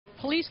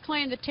police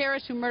claim the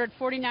terrorist who murdered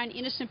 49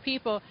 innocent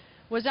people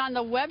was on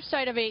the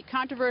website of a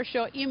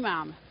controversial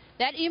imam.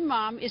 That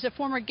imam is a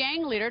former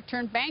gang leader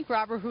turned bank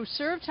robber who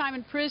served time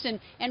in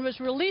prison and was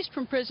released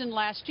from prison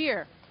last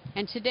year.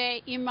 And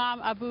today,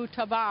 Imam Abu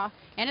Taubah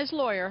and his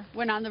lawyer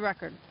went on the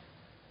record.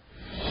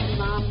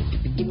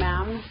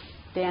 Imam,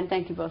 Dan,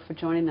 thank you both for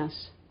joining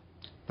us.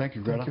 Thank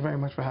you, Greta. Thank you very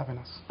much for having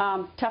us.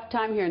 Tough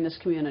time here in this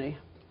community.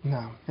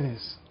 No, it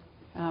is.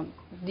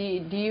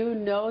 Do you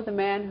know the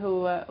man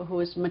who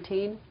is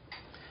Mateen?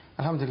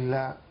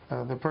 Alhamdulillah,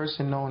 the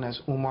person known as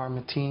Omar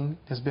Mateen,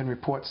 there's been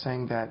reports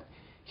saying that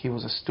he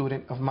was a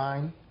student of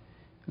mine.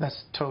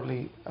 That's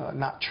totally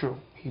not true.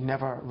 He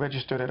never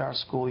registered at our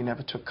school. He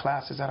never took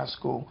classes at our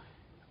school.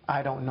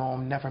 I don't know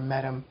him, never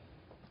met him.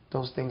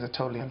 Those things are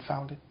totally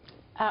unfounded.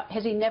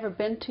 Has he never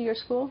been to your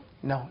school?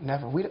 No,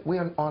 never.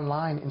 We're an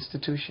online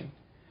institution,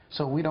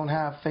 so we don't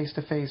have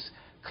face-to-face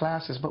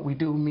classes, but we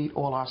do meet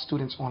all our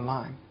students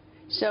online.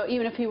 So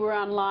even if he were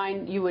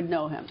online, you would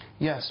know him?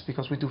 Yes,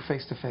 because we do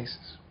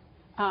face-to-faces.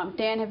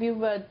 Dan, have you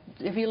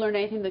learned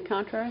anything to the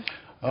contrary?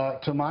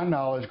 To my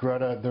knowledge,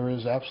 Greta, there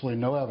is absolutely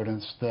no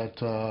evidence that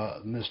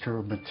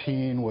Mr.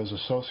 Mateen was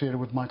associated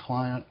with my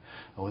client,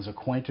 was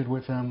acquainted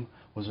with him,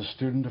 was a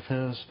student of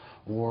his,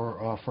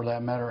 or for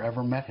that matter,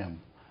 ever met him.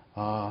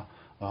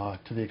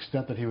 To the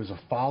extent that he was a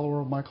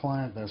follower of my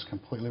client, that's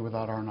completely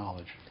without our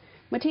knowledge.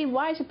 Mateen,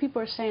 why is it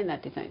people are saying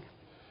that, do you think?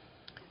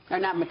 Or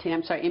not Mateen,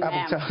 I'm sorry,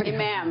 Imam.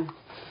 Imam.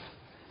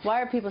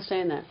 Why are people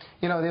saying that?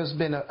 You know, there's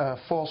been a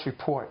false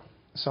report.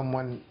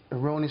 Someone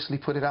erroneously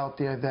put it out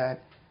there that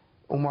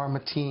Omar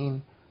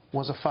Mateen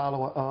was a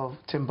follower of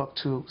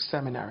Timbuktu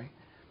Seminary.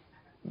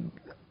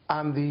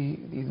 I'm the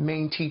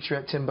main teacher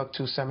at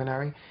Timbuktu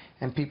Seminary,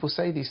 and people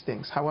say these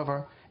things.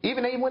 However,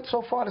 even they went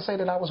so far to say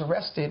that I was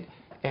arrested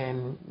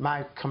and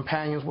my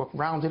companions were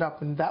rounded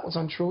up, and that was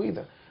untrue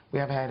either. We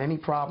haven't had any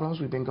problems.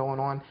 We've been going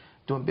on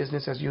doing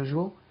business as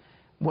usual.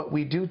 What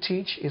we do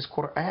teach is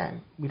Quran.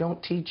 We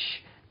don't teach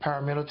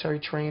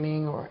paramilitary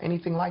training or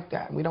anything like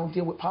that. We don't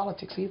deal with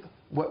politics either.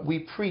 What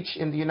we preach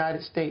in the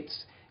United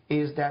States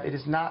is that it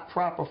is not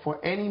proper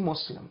for any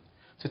Muslim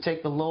to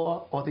take the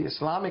law or the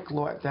Islamic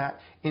law at that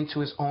into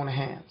his own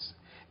hands.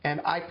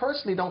 And I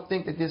personally don't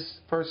think that this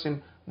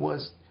person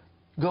was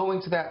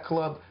going to that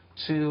club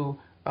to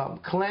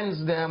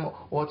cleanse them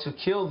or to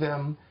kill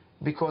them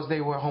because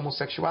they were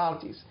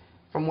homosexualities.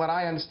 From what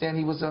I understand,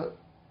 he was a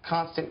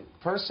constant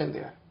person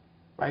there,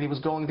 right? He was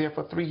going there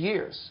for 3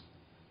 years.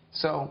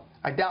 So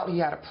I doubt he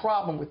had a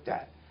problem with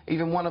that.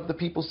 Even one of the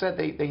people said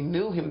they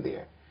knew him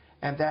there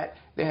and that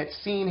they had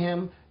seen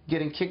him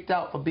getting kicked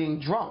out for being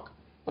drunk.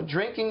 But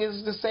drinking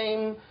is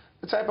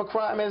the type of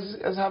crime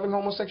as having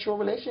homosexual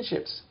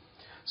relationships.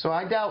 So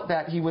I doubt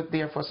that he was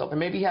there for something.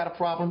 Maybe he had a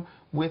problem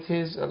with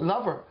his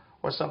lover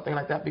or something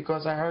like that,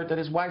 because I heard that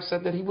his wife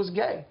said that he was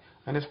gay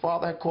and his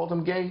father had called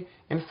him gay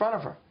in front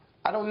of her.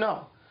 I don't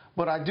know.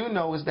 What I do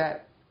know is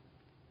that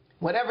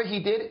whatever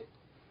he did,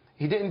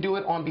 he didn't do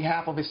it on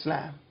behalf of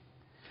Islam.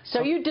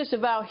 So you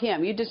disavow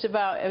him. You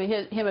disavow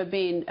him of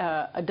being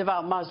a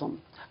devout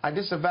Muslim. I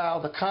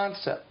disavow the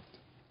concept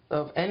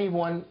of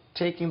anyone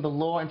taking the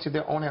law into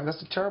their own hands.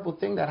 That's a terrible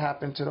thing that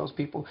happened to those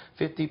people.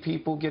 50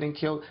 people getting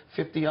killed,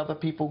 50 other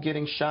people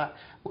getting shot.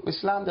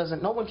 Islam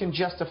doesn't, no one can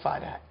justify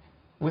that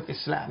with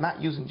Islam,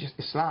 not using just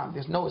Islam.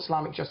 There's no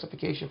Islamic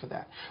justification for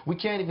that. We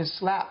can't even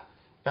slap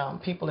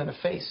people in the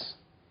face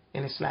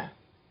in Islam.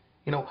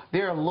 You know,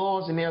 there are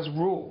laws and there's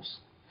rules.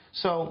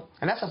 So,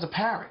 and that's as a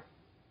parent,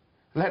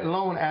 let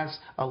alone as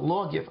a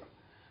lawgiver.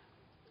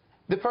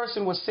 The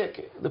person was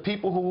sick. The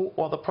people who,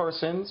 or the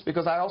persons,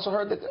 because I also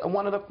heard that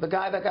one of the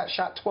guy that got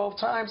shot 12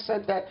 times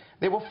said that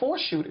they were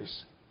force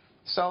shooters.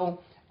 So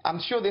I'm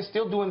sure they're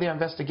still doing their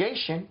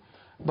investigation,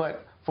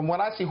 but from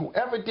what I see,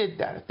 whoever did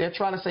that, if they're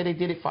trying to say they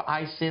did it for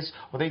ISIS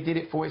or they did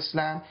it for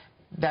Islam,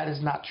 that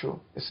is not true.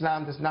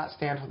 Islam does not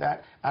stand for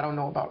that. I don't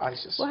know about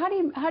ISIS. Well,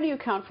 how do you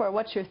account for it?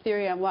 What's your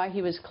theory on why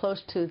he was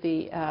close to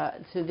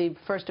the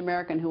first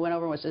American who went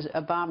over and was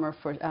a bomber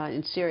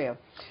in Syria,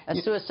 a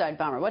suicide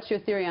bomber? What's your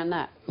theory on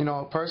that? You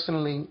know,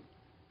 personally,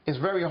 it's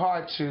very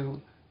hard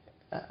to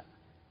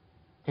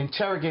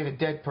interrogate a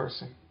dead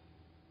person.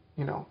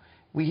 You know,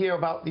 we hear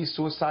about these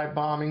suicide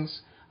bombings.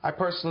 I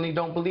personally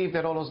don't believe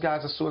that all those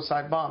guys are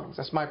suicide bombings.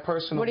 That's my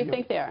personal view. What do you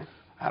think they are?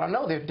 I don't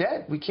know. They're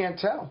dead. We can't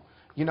tell.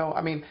 You know,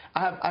 I mean,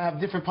 I have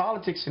different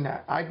politics in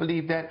that. I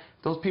believe that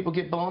those people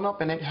get blown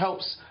up, and it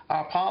helps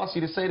our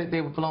policy to say that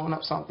they were blowing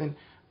up something.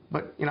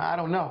 But, you know, I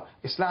don't know.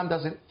 Islam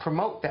doesn't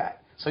promote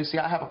that. So, you see,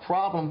 I have a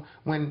problem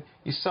when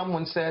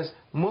someone says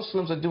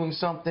Muslims are doing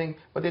something,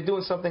 but they're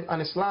doing something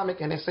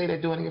un-Islamic, and they say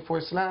they're doing it for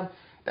Islam.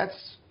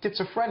 That's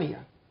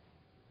schizophrenia.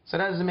 So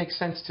that doesn't make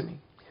sense to me.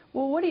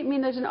 Well, what do you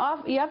mean?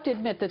 You have to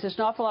admit that there's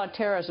an awful lot of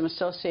terrorism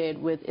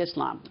associated with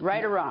Islam,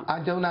 right or wrong?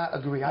 I do not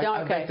agree.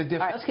 I beg to differ.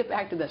 All right, let's get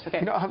back to this. Okay.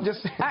 You know, I'm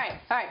just saying. All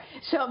right.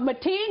 So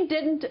Mateen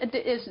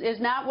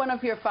is not one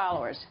of your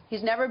followers.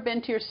 He's never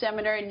been to your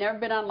seminary, never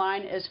been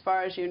online, as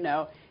far as you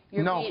know.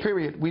 No,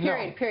 period. We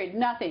know. Period.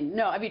 Nothing.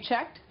 No. Have you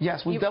checked?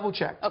 Yes, we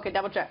double-checked. Okay,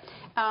 double-checked.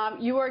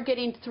 You are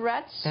getting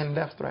threats. And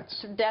death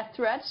threats. Death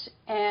threats,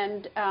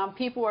 and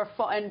people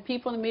in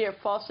the media are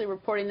falsely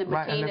reporting that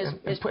Mateen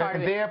is part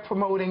of it. They're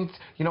promoting,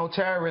 you know,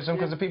 terrorism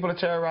because the people are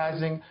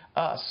terrorizing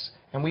us,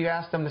 and we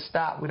asked them to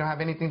stop. We don't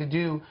have anything to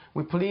do.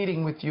 We're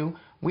pleading with you.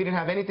 We didn't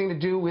have anything to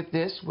do with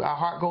this. Our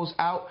heart goes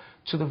out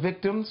to the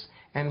victims.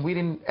 And we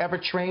didn't ever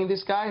train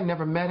this guy,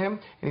 never met him,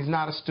 and he's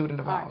not a student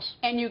of ours.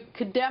 And you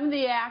condemn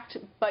the act,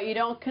 but you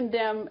don't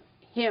condemn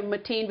him,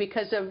 Mateen,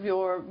 because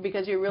you're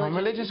religious. On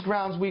religious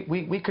grounds,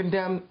 we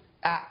condemn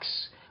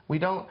acts. We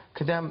don't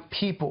condemn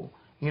people.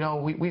 You know,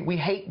 we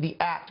hate the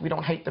act. We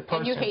don't hate the person.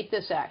 And you hate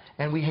this act.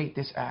 And we hate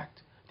this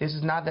act. This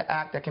is not the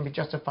act that can be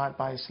justified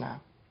by Islam,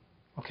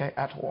 okay,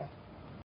 at all.